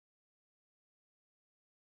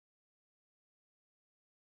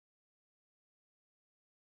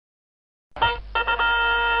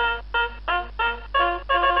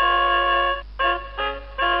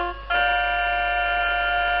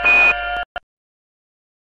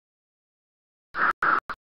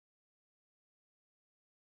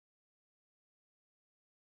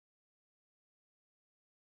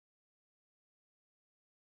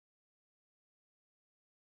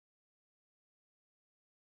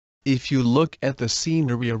If you look at the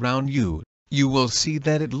scenery around you, you will see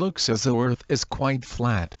that it looks as though Earth is quite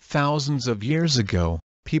flat. Thousands of years ago,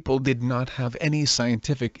 people did not have any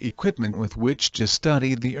scientific equipment with which to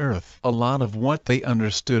study the Earth. A lot of what they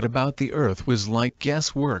understood about the Earth was like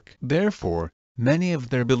guesswork. Therefore, many of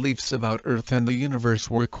their beliefs about Earth and the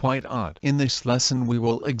universe were quite odd. In this lesson we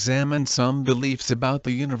will examine some beliefs about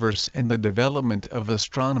the universe and the development of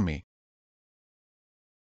astronomy.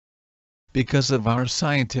 Because of our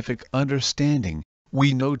scientific understanding,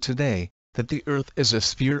 we know today that the Earth is a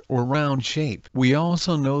sphere or round shape. We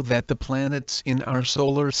also know that the planets in our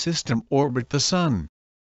solar system orbit the Sun.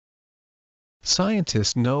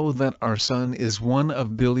 Scientists know that our Sun is one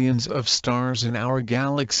of billions of stars in our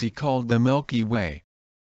galaxy called the Milky Way.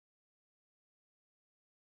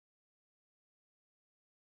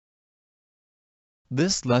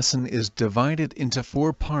 This lesson is divided into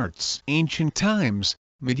 4 parts: ancient times,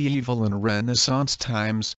 medieval and Renaissance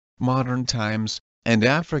times, modern times, and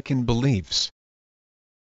African beliefs.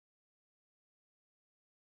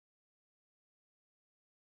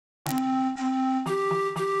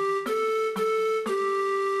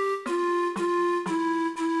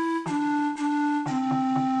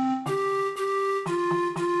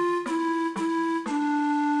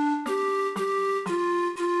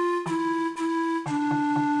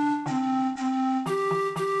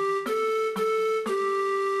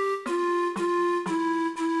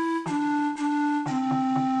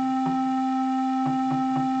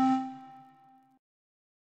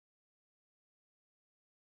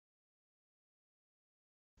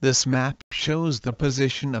 This map shows the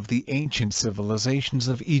position of the ancient civilizations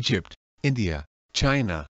of Egypt, India,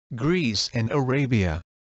 China, Greece and Arabia.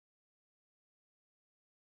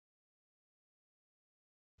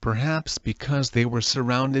 Perhaps because they were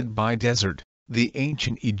surrounded by desert, the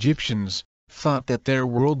ancient Egyptians thought that their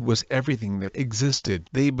world was everything that existed.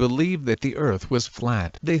 They believed that the earth was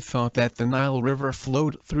flat. They thought that the Nile River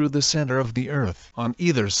flowed through the center of the earth. On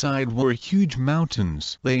either side were huge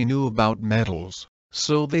mountains. They knew about metals,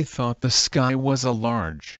 so they thought the sky was a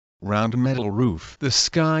large, round metal roof. The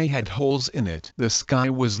sky had holes in it. The sky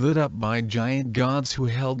was lit up by giant gods who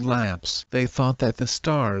held lamps. They thought that the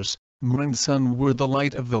stars, moon and sun were the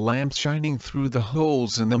light of the lamps shining through the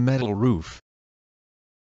holes in the metal roof.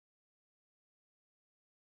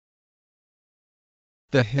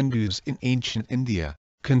 The Hindus in ancient India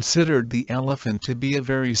considered the elephant to be a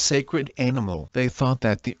very sacred animal. They thought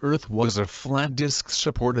that the earth was a flat disc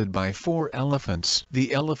supported by 4 elephants.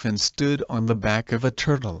 The elephant stood on the back of a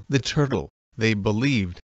turtle. The turtle, they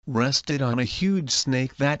believed, rested on a huge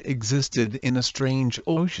snake that existed in a strange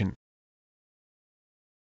ocean.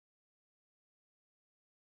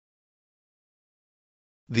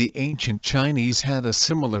 The ancient Chinese had a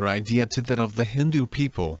similar idea to that of the Hindu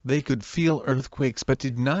people. They could feel earthquakes but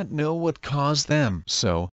did not know what caused them.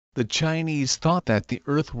 So, the Chinese thought that the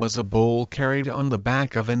earth was a bowl carried on the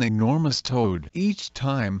back of an enormous toad. Each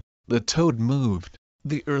time the toad moved,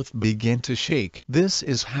 the earth began to shake. This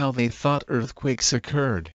is how they thought earthquakes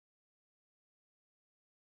occurred.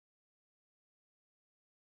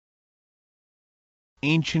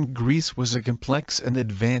 Ancient Greece was a complex and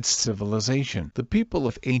advanced civilization. The people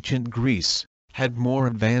of ancient Greece had more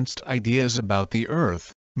advanced ideas about the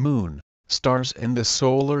Earth, moon, stars and the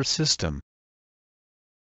solar system.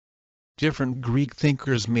 Different Greek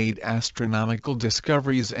thinkers made astronomical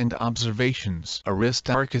discoveries and observations.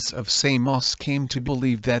 Aristarchus of Samos came to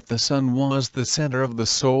believe that the Sun was the center of the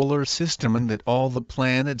solar system and that all the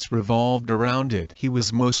planets revolved around it. He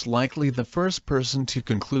was most likely the first person to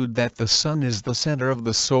conclude that the Sun is the center of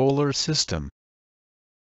the solar system.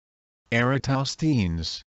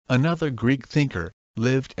 Eratosthenes, another Greek thinker,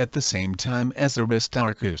 lived at the same time as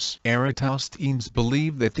Aristarchus. Eratosthenes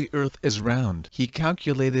believed that the earth is round. He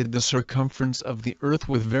calculated the circumference of the earth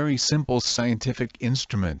with very simple scientific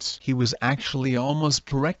instruments. He was actually almost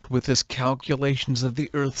correct with his calculations of the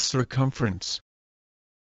earth's circumference.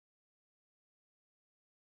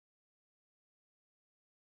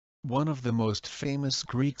 One of the most famous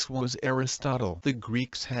Greeks was Aristotle. The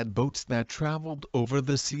Greeks had boats that traveled over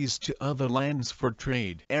the seas to other lands for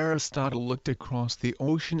trade. Aristotle looked across the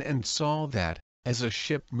ocean and saw that, as a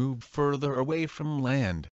ship moved further away from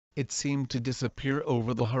land, it seemed to disappear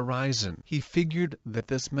over the horizon. He figured that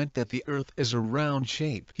this meant that the earth is a round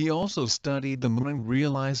shape. He also studied the moon and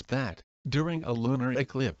realized that, during a lunar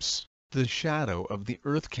eclipse, the shadow of the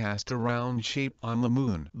earth cast a round shape on the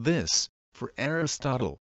moon. This, for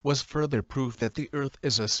Aristotle, was further proof that the earth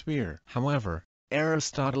is a sphere. However,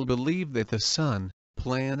 Aristotle believed that the sun,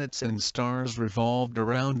 planets and stars revolved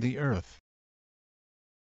around the earth.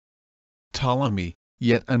 Ptolemy,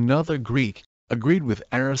 yet another Greek, agreed with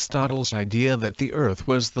Aristotle's idea that the Earth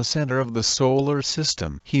was the center of the solar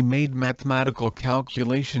system. He made mathematical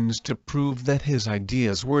calculations to prove that his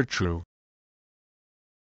ideas were true.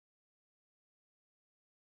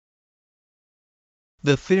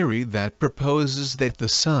 The theory that proposes that the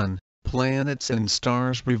Sun, planets and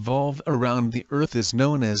stars revolve around the Earth is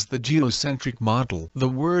known as the geocentric model. The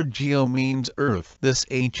word geo means Earth. This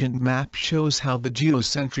ancient map shows how the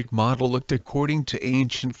geocentric model looked according to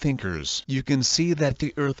ancient thinkers. You can see that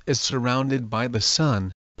the Earth is surrounded by the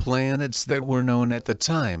Sun, planets that were known at the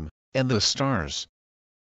time, and the stars.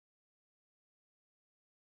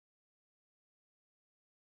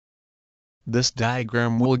 This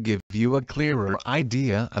diagram will give you a clearer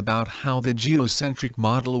idea about how the geocentric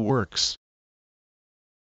model works.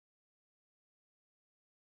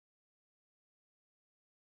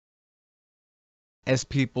 As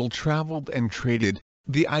people traveled and traded,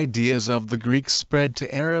 the ideas of the Greeks spread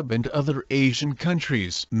to Arab and other Asian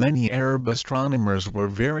countries. Many Arab astronomers were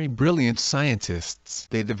very brilliant scientists.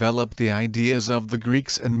 They developed the ideas of the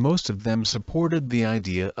Greeks and most of them supported the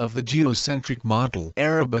idea of the geocentric model.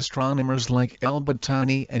 Arab astronomers like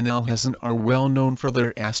al-Battani and al-Hasan are well known for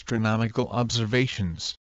their astronomical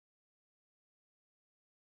observations.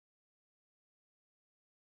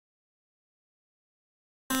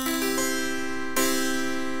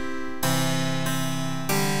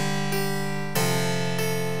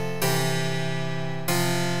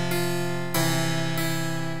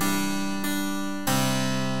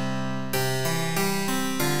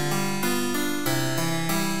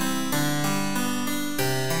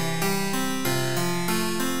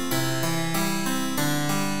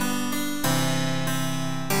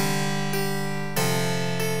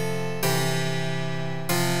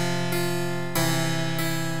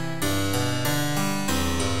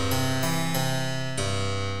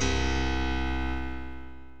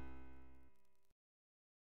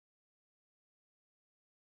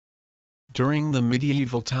 During the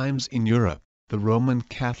medieval times in Europe, the Roman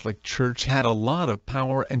Catholic Church had a lot of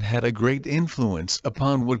power and had a great influence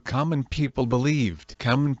upon what common people believed.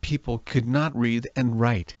 Common people could not read and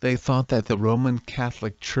write. They thought that the Roman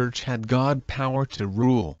Catholic Church had God power to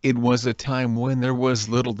rule. It was a time when there was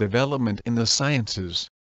little development in the sciences.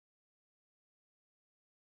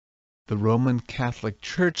 The Roman Catholic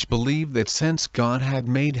Church believed that since God had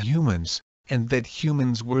made humans, and that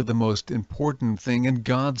humans were the most important thing in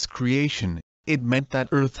God's creation, it meant that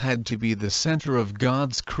Earth had to be the center of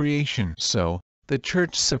God's creation. So, the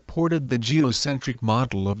Church supported the geocentric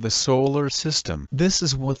model of the solar system. This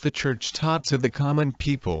is what the Church taught to the common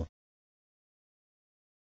people.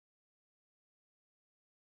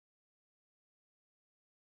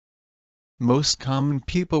 Most common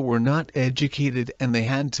people were not educated and they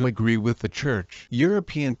had to agree with the Church.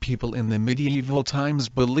 European people in the medieval times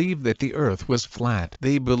believed that the Earth was flat.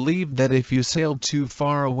 They believed that if you sailed too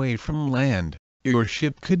far away from land, your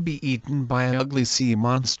ship could be eaten by ugly sea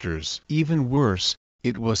monsters. Even worse,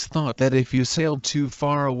 it was thought that if you sailed too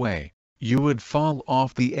far away, you would fall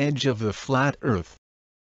off the edge of the flat Earth.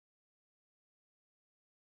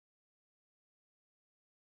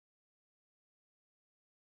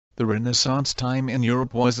 The Renaissance time in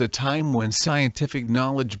Europe was a time when scientific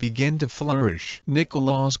knowledge began to flourish.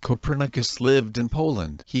 Nicolaus Copernicus lived in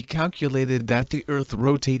Poland. He calculated that the Earth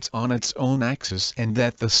rotates on its own axis and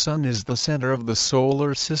that the Sun is the center of the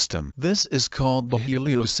solar system. This is called the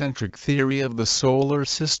heliocentric theory of the solar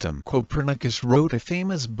system. Copernicus wrote a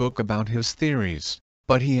famous book about his theories,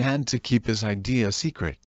 but he had to keep his idea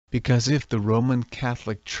secret, because if the Roman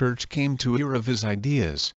Catholic Church came to hear of his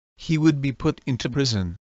ideas, he would be put into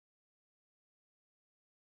prison.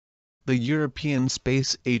 The European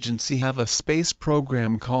Space Agency have a space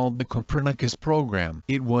program called the Copernicus program.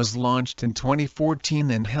 It was launched in 2014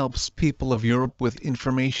 and helps people of Europe with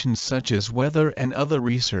information such as weather and other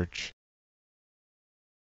research.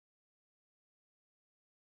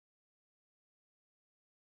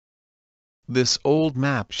 This old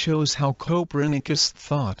map shows how Copernicus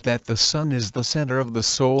thought that the Sun is the center of the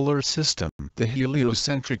solar system. The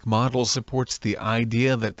heliocentric model supports the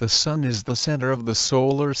idea that the Sun is the center of the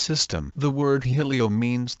solar system. The word helio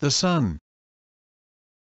means the Sun.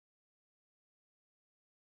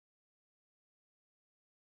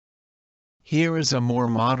 Here is a more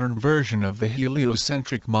modern version of the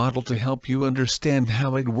heliocentric model to help you understand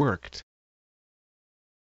how it worked.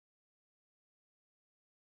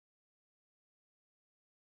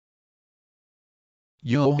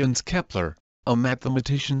 Johannes Kepler, a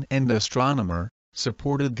mathematician and astronomer,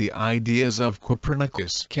 supported the ideas of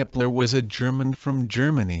Copernicus. Kepler was a German from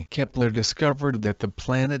Germany. Kepler discovered that the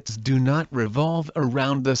planets do not revolve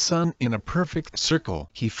around the Sun in a perfect circle.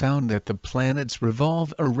 He found that the planets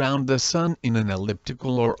revolve around the Sun in an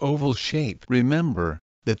elliptical or oval shape. Remember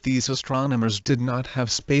that these astronomers did not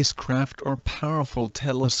have spacecraft or powerful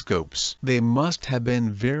telescopes. They must have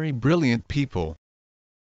been very brilliant people.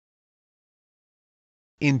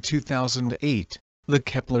 In 2008, the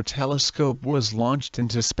Kepler telescope was launched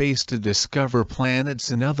into space to discover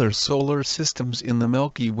planets and other solar systems in the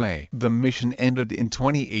Milky Way. The mission ended in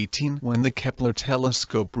 2018 when the Kepler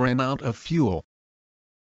telescope ran out of fuel.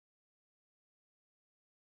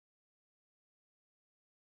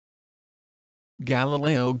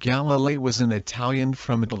 Galileo Galilei was an Italian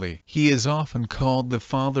from Italy. He is often called the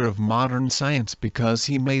father of modern science because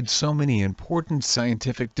he made so many important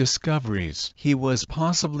scientific discoveries. He was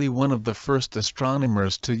possibly one of the first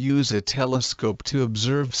astronomers to use a telescope to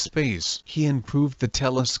observe space. He improved the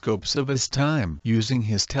telescopes of his time. Using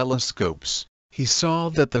his telescopes, he saw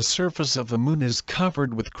that the surface of the Moon is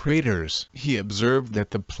covered with craters. He observed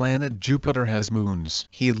that the planet Jupiter has moons.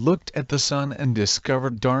 He looked at the Sun and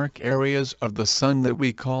discovered dark areas of the Sun that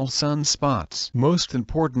we call sunspots. Most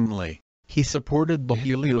importantly, he supported the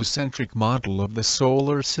heliocentric model of the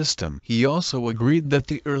solar system. He also agreed that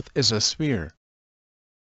the Earth is a sphere.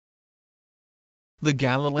 The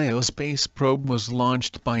Galileo space probe was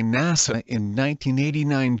launched by NASA in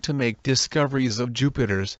 1989 to make discoveries of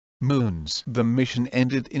Jupiter's moons. The mission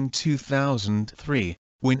ended in 2003,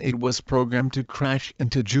 when it was programmed to crash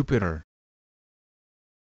into Jupiter.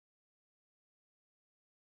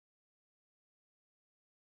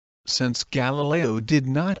 Since Galileo did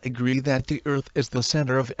not agree that the Earth is the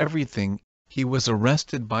center of everything, he was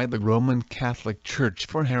arrested by the Roman Catholic Church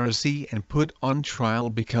for heresy and put on trial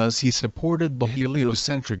because he supported the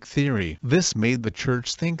heliocentric theory. This made the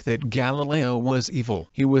church think that Galileo was evil.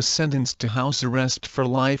 He was sentenced to house arrest for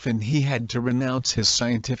life and he had to renounce his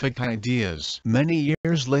scientific ideas. Many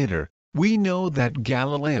years later, we know that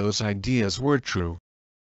Galileo's ideas were true.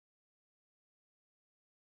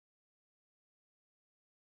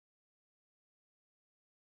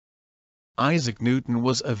 Isaac Newton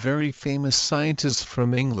was a very famous scientist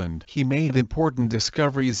from England. He made important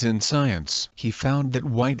discoveries in science. He found that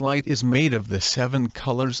white light is made of the 7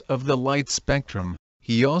 colors of the light spectrum.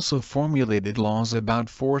 He also formulated laws about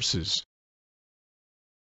forces.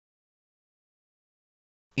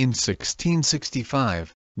 In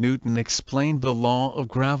 1665, Newton explained the law of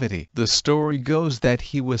gravity. The story goes that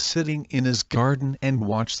he was sitting in his garden and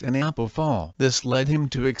watched an apple fall. This led him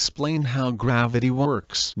to explain how gravity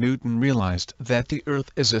works. Newton realized that the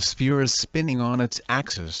Earth is a sphere spinning on its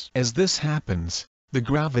axis. As this happens, the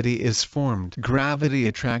gravity is formed. Gravity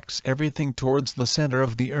attracts everything towards the center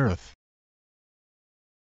of the Earth.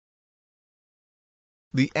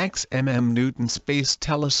 The XMM Newton Space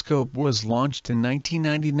Telescope was launched in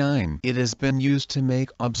 1999. It has been used to make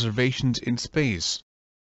observations in space.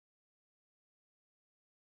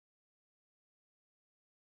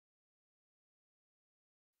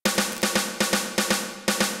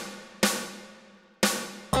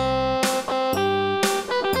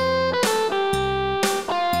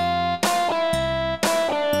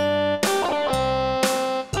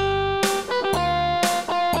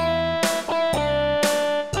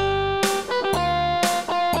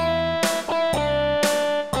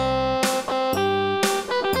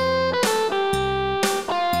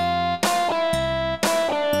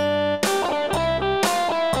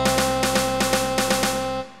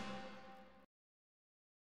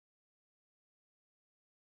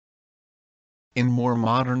 In more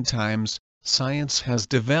modern times, science has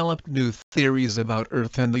developed new theories about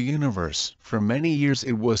Earth and the universe. For many years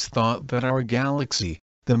it was thought that our galaxy,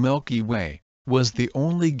 the Milky Way, was the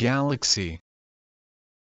only galaxy.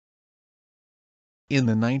 In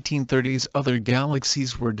the 1930s, other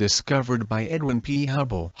galaxies were discovered by Edwin P.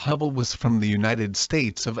 Hubble. Hubble was from the United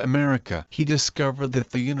States of America. He discovered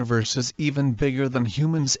that the universe is even bigger than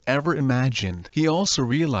humans ever imagined. He also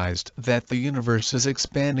realized that the universe is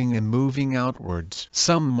expanding and moving outwards.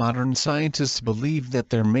 Some modern scientists believe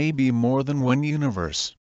that there may be more than one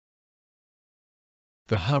universe.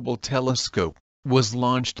 The Hubble telescope was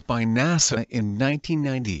launched by NASA in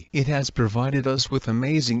 1990. It has provided us with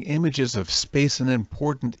amazing images of space and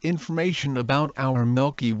important information about our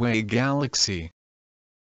Milky Way galaxy.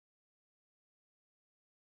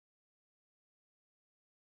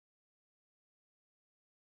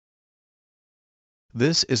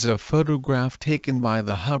 This is a photograph taken by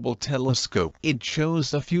the Hubble telescope. It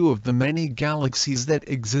shows a few of the many galaxies that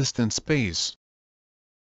exist in space.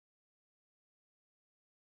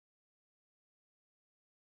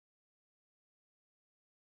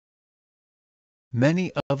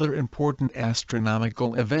 Many other important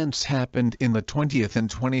astronomical events happened in the 20th and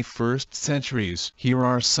 21st centuries. Here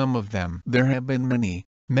are some of them. There have been many,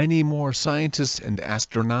 many more scientists and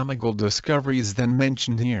astronomical discoveries than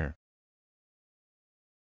mentioned here.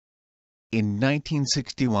 In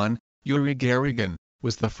 1961, Yuri Gagarin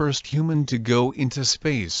was the first human to go into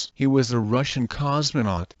space. He was a Russian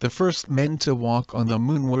cosmonaut. The first men to walk on the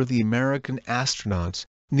moon were the American astronauts,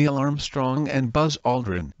 Neil Armstrong and Buzz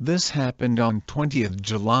Aldrin. This happened on 20th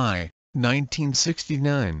July,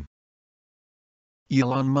 1969.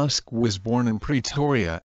 Elon Musk was born in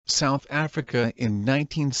Pretoria, South Africa in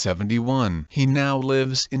 1971. He now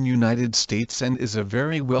lives in United States and is a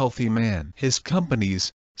very wealthy man. His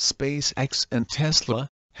companies, SpaceX and Tesla,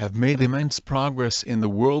 have made immense progress in the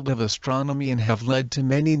world of astronomy and have led to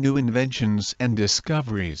many new inventions and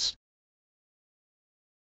discoveries.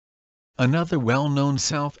 Another well-known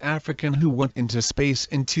South African who went into space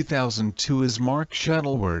in 2002 is Mark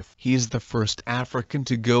Shuttleworth. He is the first African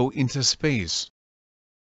to go into space.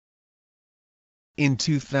 In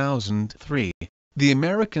 2003, the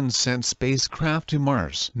Americans sent spacecraft to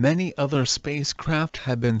Mars. Many other spacecraft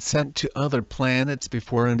have been sent to other planets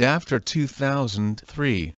before and after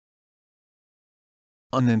 2003.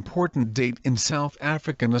 An important date in South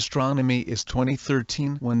African astronomy is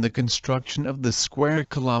 2013 when the construction of the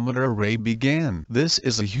square-kilometre array began. This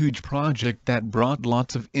is a huge project that brought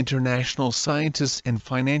lots of international scientists and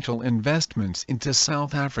financial investments into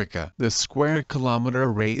South Africa. The square-kilometre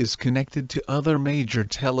array is connected to other major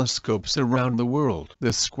telescopes around the world.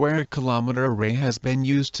 The square-kilometre array has been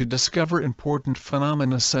used to discover important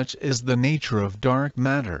phenomena such as the nature of dark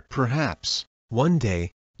matter. Perhaps, one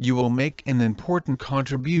day, you will make an important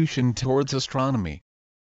contribution towards astronomy.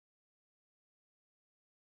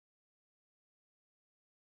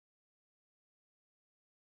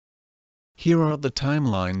 Here are the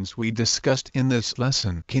timelines we discussed in this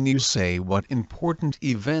lesson. Can you say what important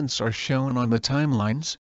events are shown on the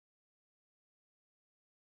timelines?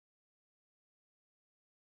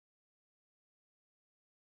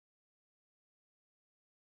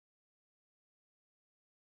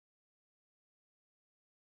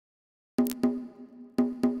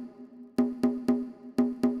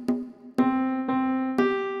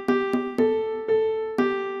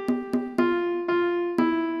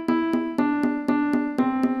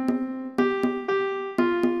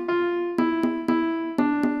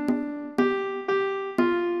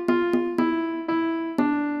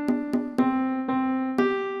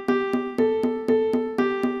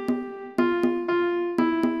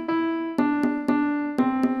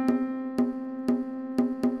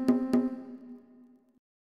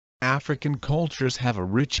 African cultures have a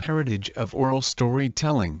rich heritage of oral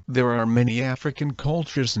storytelling. There are many African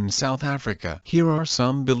cultures in South Africa. Here are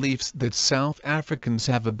some beliefs that South Africans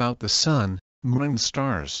have about the sun, moon and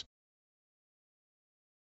stars.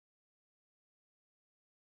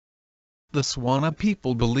 The Swana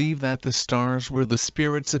people believe that the stars were the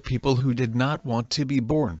spirits of people who did not want to be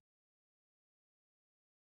born.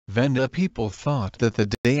 Venda people thought that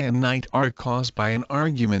the day and night are caused by an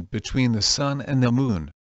argument between the sun and the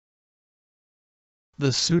moon. The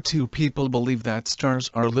Sotho people believe that stars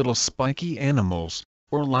are little spiky animals,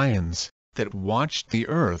 or lions, that watch the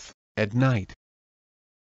earth at night.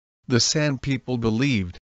 The San people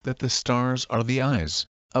believed that the stars are the eyes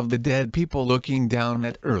of the dead people looking down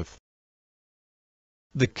at earth.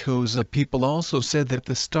 The Xhosa people also said that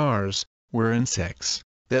the stars were insects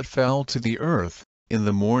that fell to the earth in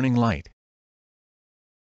the morning light.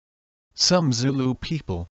 Some Zulu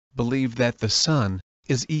people believe that the sun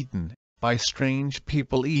is eaten by strange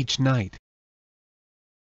people each night.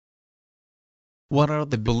 What are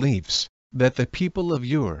the beliefs that the people of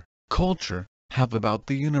your culture have about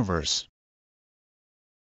the universe?